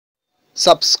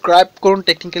Subscribe করুন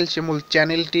technical শিমুল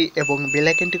চ্যানেলটি এবং বেল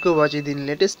আইকনটিকেও বাজিয়ে দিন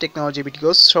লেটেস্ট টেকনোলজি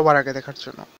ভিডিওস সবার আগে দেখার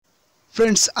জন্য।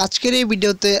 ফ্রেন্ডস, আজকের এই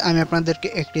ভিডিওতে আমি আপনাদেরকে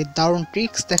একটি দারুণ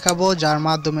ট্রিক্স দেখাবো, যার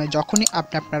মাধ্যমে যখনই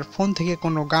আপনি আপনার ফোন থেকে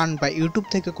কোনো গান বা ইউটিউব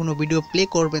থেকে কোনো ভিডিও প্লে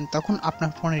করবেন, তখন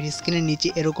আপনার ফোনের স্ক্রিনের নিচে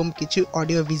এরকম কিছু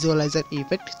অডিও ভিজুয়ালাইজার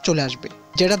ইফেক্ট চলে আসবে,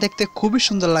 যেটা দেখতে খুবই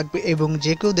সুন্দর লাগবে এবং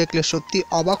যে কেউ দেখলে সত্যি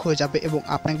অবাক হয়ে যাবে এবং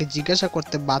আপনাকে জিজ্ঞাসা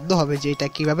করতে বাধ্য হবে যে এটা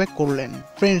কিভাবে করলেন।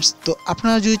 ফ্রেন্ডস, তো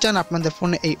আপনারা যদি চান আপনাদের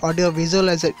ফোনে এই অডিও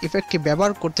ভিজুয়ালাইজার ইফেক্টটি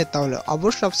ব্যবহার করতে, তাহলে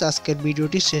অবশ্যই আজকের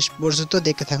ভিডিওটি শেষ পর্যন্ত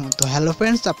দেখে থাকুন। তো হ্যালো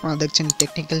ফ্রেন্ডস, আপনারা দেখছেন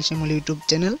টেকনিক্যাল শিমুল ইউটিউব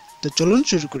চ্যানেল। তো চলুন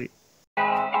শুরু করি।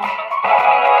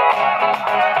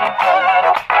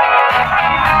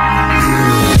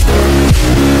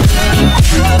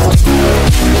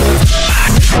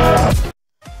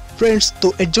 ফ্রেন্ডস, তো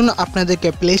এর জন্য আপনাদেরকে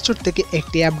প্লে স্টোর থেকে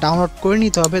একটি অ্যাপ ডাউনলোড করে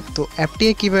নিতে হবে। তো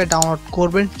অ্যাপটিকে কীভাবে ডাউনলোড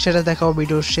করবেন সেটা দেখাবো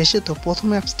ভিডিওর শেষে। তো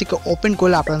প্রথমে অ্যাপসটিকে ওপেন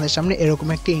করলে আপনাদের সামনে এরকম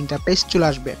একটি ইন্টারফেস চলে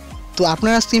আসবে। তো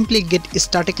আপনারা সিম্পলি গেট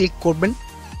স্টার্টে ক্লিক করবেন,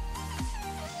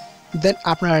 দেন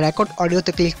আপনারা রেকর্ড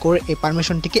অডিওতে ক্লিক করে এই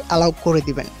পারমিশনটিকে অ্যালাউ করে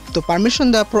দিবেন। তো পারমিশন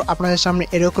দেওয়ার পর আপনাদের সামনে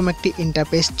এরকম একটি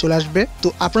ইন্টারফেস চলে আসবে। তো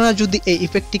আপনারা যদি এই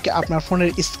ইফেক্টটিকে আপনার ফোনের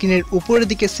স্ক্রিনের উপরের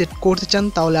দিকে সেট করতে চান,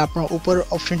 তাহলে আপনার উপরের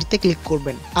অপশনটিতে ক্লিক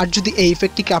করবেন। আর যদি এই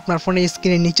ইফেক্টটিকে আপনার ফোনের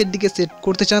স্ক্রিনের নিচের দিকে সেট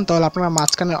করতে চান, তাহলে আপনারা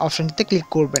মাঝখানের অপশনটিতে ক্লিক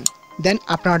করবেন। দেন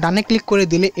আপনারা ডানে ক্লিক করে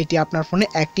দিলে এটি আপনার ফোনে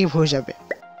অ্যাক্টিভ হয়ে যাবে।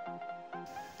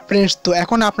 ফ্রেন্ডস, তো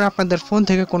এখন আপনারা আপনাদের ফোন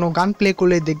থেকে কোনো গান প্লে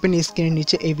করলে দেখবেন স্ক্রিনের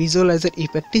নিচে এই ভিজুয়ালাইজার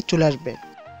ইফেক্টটি চলে আসবে।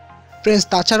 ফ্রেন্ডস,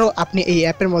 তাছাড়াও আপনি এই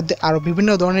অ্যাপের মধ্যে আরও বিভিন্ন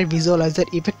ধরনের ভিজুয়ালাইজার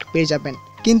ইফেক্ট পেয়ে যাবেন,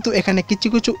 কিন্তু এখানে কিছু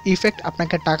কিছু ইফেক্ট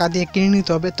আপনাকে টাকা দিয়ে কিনে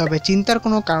নিতে হবে। তবে চিন্তার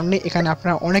কোনো কারণ নেই, এখানে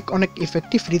আপনারা অনেক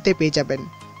ইফেক্টই ফ্রিতে পেয়ে যাবেন।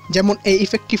 যেমন এই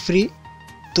ইফেক্টটি ফ্রি।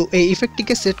 তো এই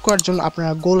ইফেক্টটিকে সেট করার জন্য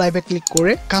আপনারা গো লাইভে ক্লিক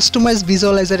করে কাস্টমাইজ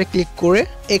ভিজুয়ালাইজারে ক্লিক করে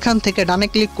এখান থেকে ডানে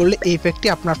ক্লিক করলে এই ইফেক্টটি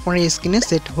আপনার ফোনের স্ক্রিনে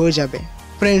সেট হয়ে যাবে।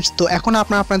 ফ্রেন্ডস, তো এখন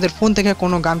আপনারা আপনাদের ফোন থেকে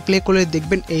কোনো গান প্লে করলে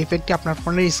দেখবেন এই ইফেক্টটি আপনার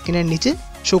ফোনের স্ক্রিনের নিচে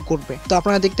শো করবে। তো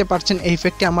আপনারা দেখতে পাচ্ছেন এই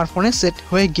ইফেক্টটি আমার ফোনে সেট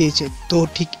হয়ে গিয়েছে। তো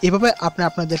ঠিক এভাবে আপনি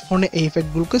আপনাদের ফোনে এই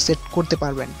ইফেক্টগুলোকে সেট করতে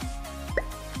পারবেন।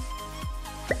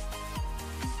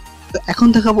 তো এখন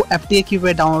দেখাবো অ্যাপটিকে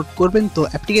কিভাবে ডাউনলোড করবেন। তো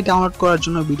অ্যাপটিকে ডাউনলোড করার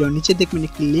জন্য ভিডিওর নিচে দেখবেন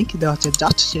একটি লিংক দেওয়া হচ্ছে,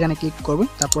 জাস্ট সেখানে ক্লিক করবেন।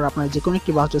 তারপর আপনারা যে কোনো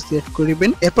একটি ব্রাউজার সিলেক্ট করবেন।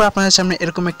 এরপর আপনাদের সামনে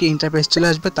এরকম একটি ইন্টারফেস চলে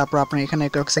আসবে। তারপর আপনারা এখানে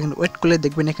কয়েক সেকেন্ড ওয়েট করলে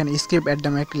দেখবেন এখানে স্ক্রিপ্ট অ্যাড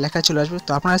নামে একটি লেখা চলে আসবে।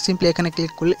 তো আপনারা সিম্পলি এখানে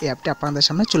ক্লিক করলে এই অ্যাপটি আপনাদের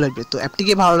সামনে চলে আসবে। তো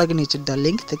অ্যাপটিকে ভালো লাগে নিচের দেওয়া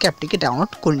লিংক থেকে অ্যাপটিকে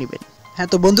ডাউনলোড করে নেবেন। হ্যাঁ,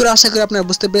 তো বন্ধুরা, আশা করি আপনারা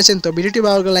বুঝতে পেরেছেন। তো ভিডিওটি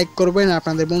ভালো লাগলে লাইক করবেন,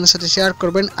 আপনাদের বন্ধুদের সাথে শেয়ার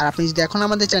করবেন। আর আপনি যদি এখন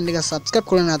আমাদের চ্যানেলটিকে সাবস্ক্রাইব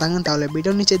করে না থাকেন, তাহলে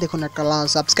ভিডিওর নিচে দেখুন একটা লাল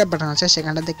সাবস্ক্রাইব বাটন আছে,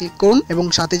 সেখানটাতে ক্লিক করুন এবং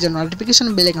সাথে যে নোটিফিকেশন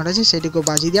বেল আইকন আছে সেটিকেও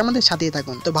বাজিয়ে দিয়ে আমাদের সাথেই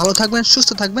থাকুন। তো ভালো থাকবেন, সুস্থ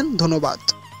থাকবেন, ধন্যবাদ।